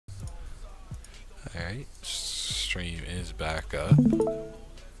Alright, stream is back up.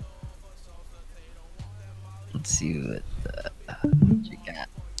 Let's see what you got.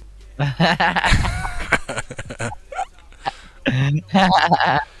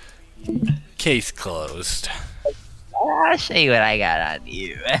 Case closed. I'll show you what I got on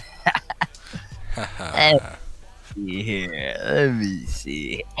you. Let's see here. Let me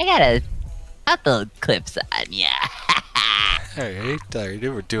see. I got a couple clips on ya. Alright,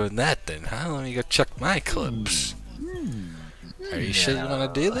 we're doing that then, huh? Let me go check my clips. Are you sure you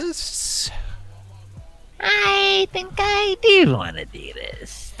want to do this? I think I do want to do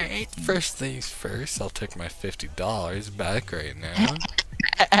this. Alright, first things first, I'll take my $50 back right now.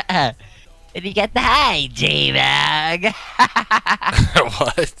 Did you get the high, J-Dog?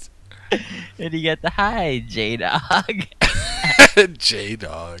 What? Did you get the high, J-Dog?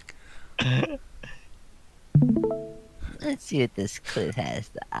 J-Dog. Let's see what this clip has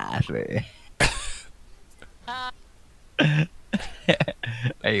to offer.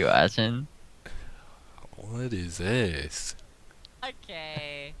 Are you watching? What is this?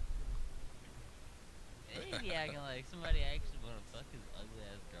 Okay. Maybe acting like somebody actually want to fuck his ugly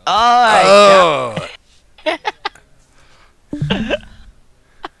ass girl. Oh!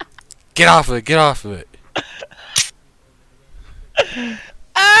 Get off of it, get off of it.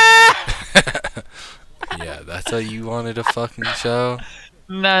 Yeah, that's what you wanted to fucking show?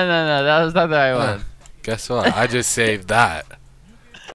 No, that was not what I wanted. Guess what? I just saved that.